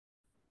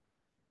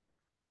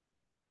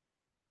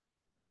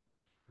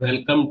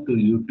Welcome to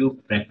YouTube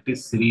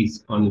practice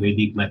series on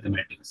Vedic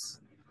Mathematics.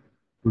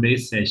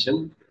 Today's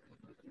session,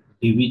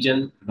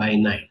 division by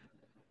 9.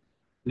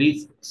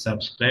 Please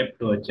subscribe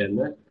to our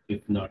channel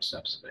if not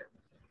subscribed.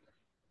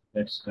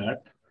 Let's start.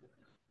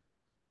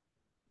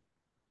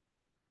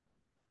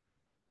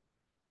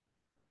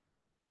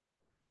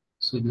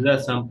 So these are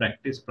some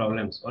practice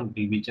problems on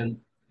division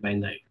by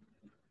 9.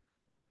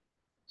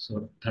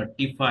 So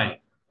 35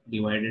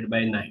 divided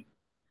by 9.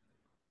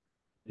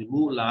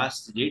 Remove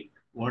last digit.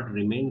 What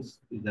remains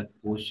is the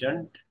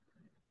quotient.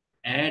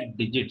 Add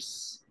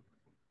digits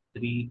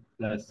 3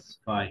 plus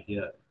 5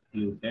 here.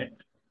 You get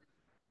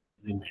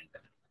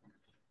remainder.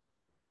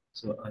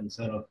 So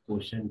answer of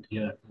quotient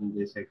here in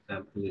this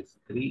example is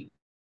 3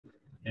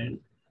 and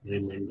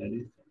remainder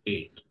is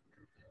 8.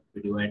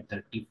 We divide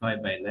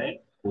 35 by 9,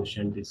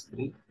 quotient is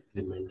 3,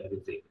 remainder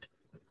is 8.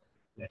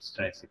 Let's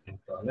try second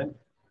problem.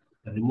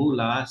 Remove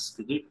last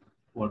digit.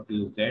 What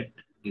you get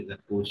is a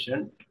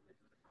quotient.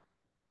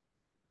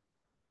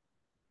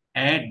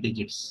 Add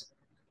digits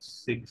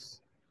 6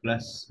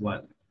 plus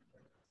 1,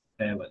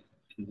 7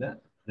 is the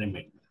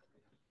remainder.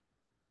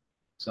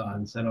 So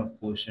answer of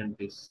quotient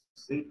is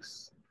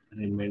 6,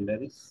 remainder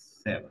is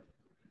 7.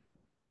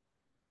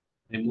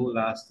 Remove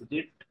last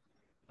digit.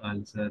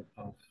 Answer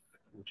of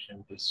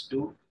quotient is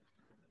 2.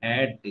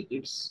 Add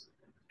digits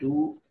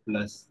 2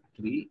 plus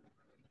 3.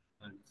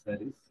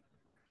 Answer is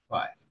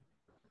 5.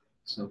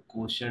 So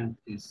quotient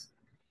is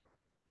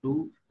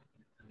 2.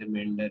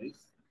 Remainder is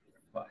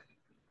 5.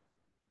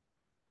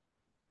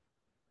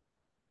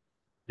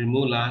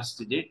 Remove last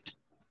digit.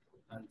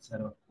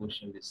 Answer of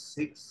quotient is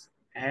 6.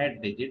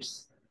 Add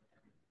digits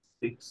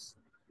 6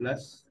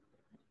 plus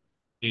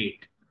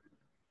 8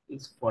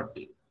 is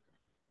 14.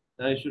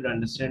 Now you should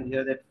understand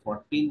here that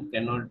 14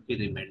 cannot be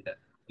remainder.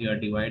 You are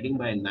dividing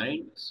by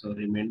 9, so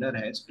remainder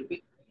has to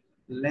be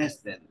less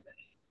than 9.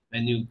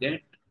 When you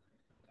get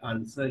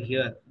answer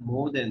here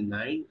more than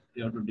 9,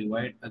 you have to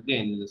divide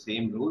again with the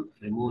same rule.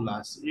 Remove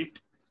last digit.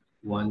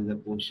 1 is the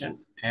quotient.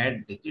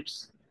 Add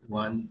digits.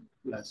 1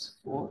 plus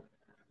 4.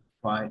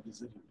 5 is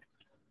the remainder.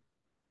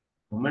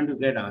 The moment you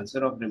get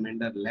answer of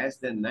remainder less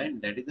than 9,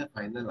 that is the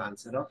final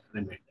answer of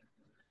remainder.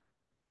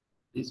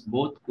 This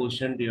both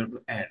quotient you have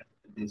to add.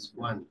 This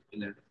one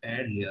you have to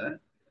add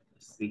here.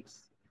 6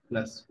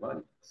 plus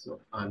 1. So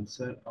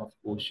answer of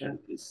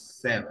quotient is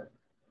 7.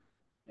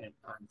 And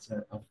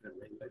answer of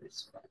remainder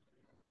is 5.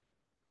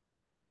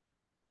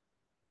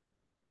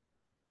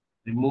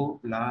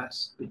 Remove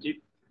last digit.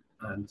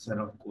 Answer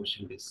of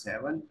quotient is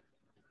 7.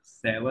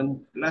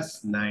 7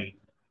 plus 9,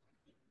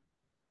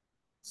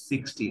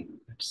 16.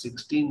 But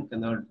 16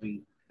 cannot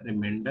be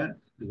remainder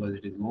because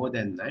it is more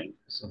than 9.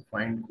 So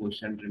find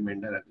quotient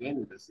remainder again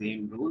with the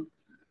same rule.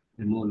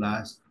 Remove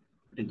last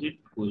digit.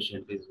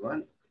 Quotient is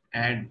 1.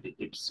 Add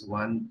digits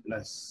 1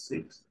 plus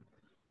 6,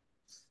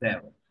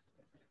 7.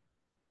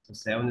 So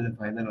 7 is the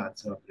final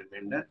answer of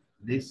remainder.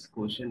 This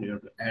quotient you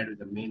have to add with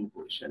the main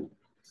quotient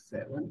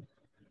 7.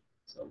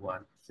 So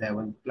 1,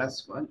 7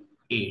 plus 1,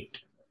 8.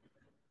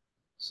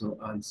 So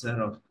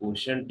answer of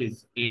quotient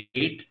is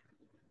 8.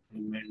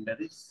 Remainder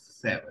is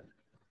 7.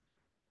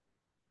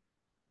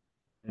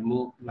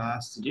 Remove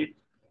last digit.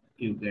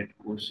 You get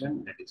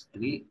quotient that is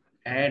 3.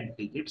 Add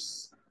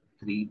digits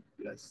 3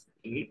 plus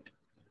 8,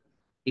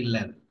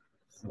 11.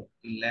 So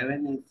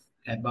 11 is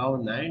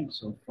above 9.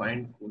 So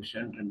find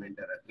quotient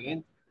remainder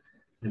again.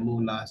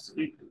 Remove last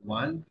digit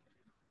 1.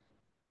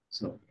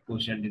 So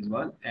quotient is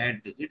 1.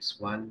 Add digits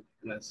 1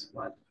 plus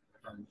 1.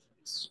 Answer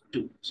is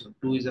 2. So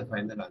 2 is the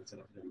final answer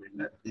of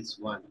remainder. This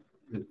one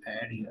will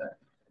add here.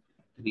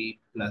 3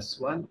 plus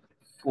 1,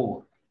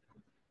 4.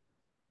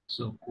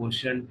 So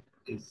quotient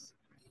is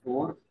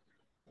 4.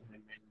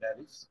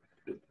 Remainder is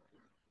 2.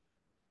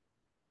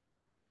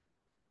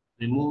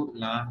 Remove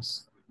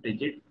last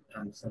digit.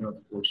 Answer of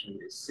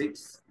quotient is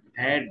 6.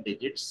 Add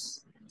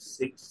digits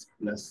 6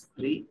 plus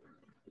 3,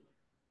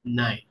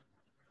 9.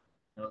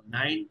 Now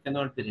 9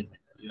 cannot be remainder.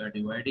 You are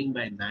dividing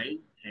by 9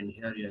 and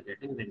here you are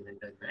getting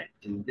remainder 9.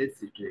 In this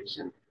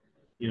situation,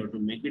 you have to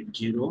make it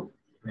 0.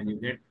 When you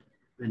get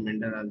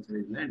remainder answer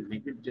is 9,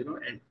 make it 0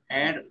 and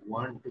add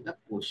 1 to the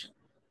quotient.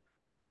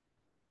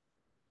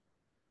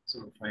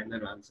 So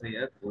final answer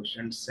here,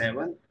 quotient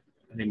 7,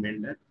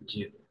 remainder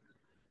 0.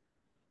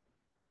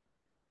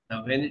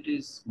 Now when it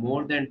is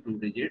more than 2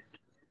 digit,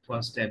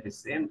 first step is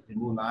same,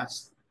 remove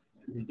last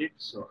digit.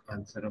 So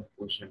answer of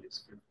quotient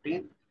is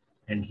 15.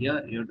 And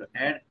here you have to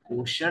add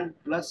quotient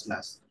plus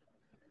last.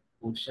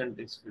 Quotient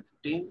is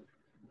 15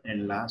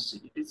 and last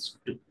digit is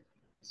 2.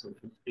 So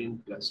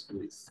 15 plus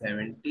 2 is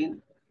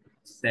 17.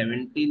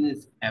 17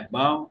 is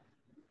above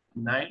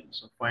 9.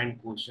 So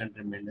find quotient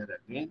remainder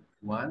again.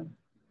 1.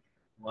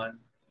 1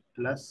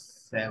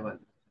 plus 7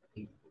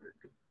 equal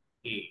to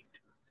 8.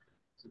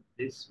 So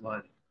this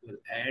one will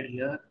add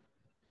here.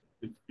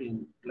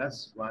 15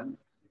 plus 1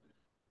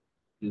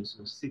 gives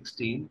you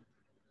 16.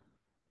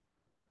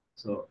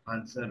 So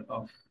answer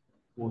of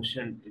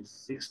quotient is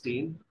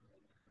 16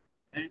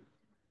 and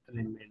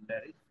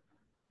remainder is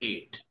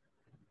 8.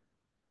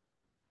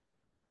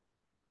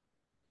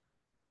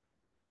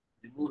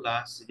 remove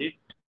last digit,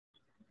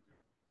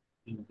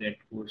 you get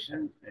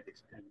quotient, that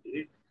is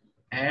 28.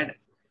 Add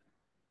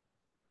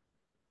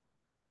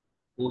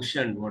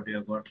quotient what you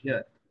have got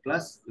here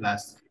plus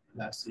last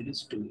digit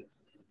is 2 here.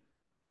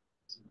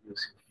 So you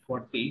see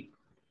 40.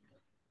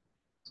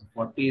 So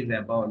 40 is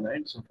above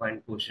 9. So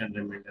find quotient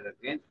remainder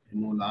again.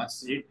 Remove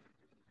last digit.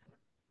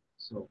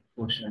 So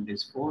quotient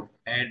is 4.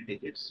 Add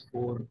digits.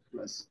 4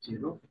 plus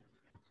 0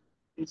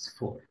 is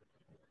 4.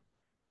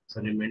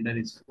 So remainder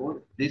is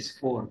 4. This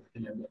 4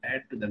 will have to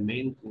add to the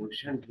main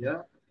quotient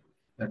here.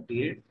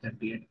 38.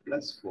 38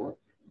 plus 4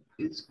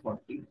 is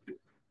 42.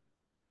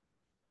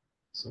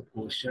 So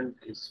quotient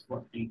is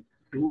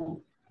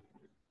 42.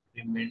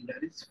 Remainder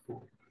is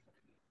 4.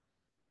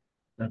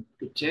 Now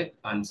to check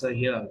answer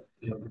here,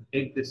 you have to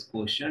take this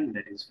quotient,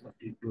 that is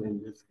 42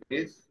 in this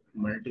case,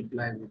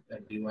 multiply with the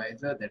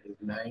divisor, that is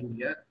 9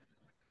 here,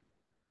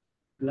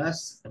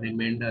 plus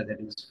remainder, that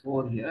is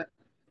 4 here.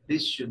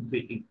 This should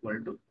be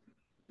equal to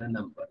the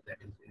number, that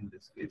is in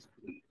this case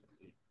 3.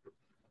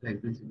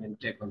 Like this, you can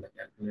check on the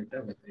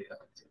calculator whether you are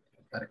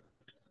correct.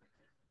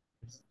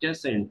 It's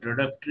just an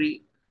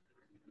introductory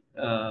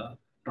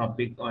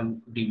topic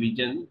on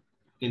division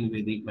in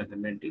Vedic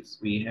mathematics.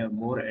 We have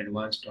more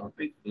advanced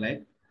topic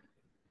like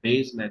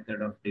base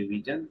method of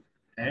division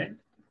and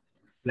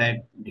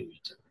flag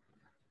division.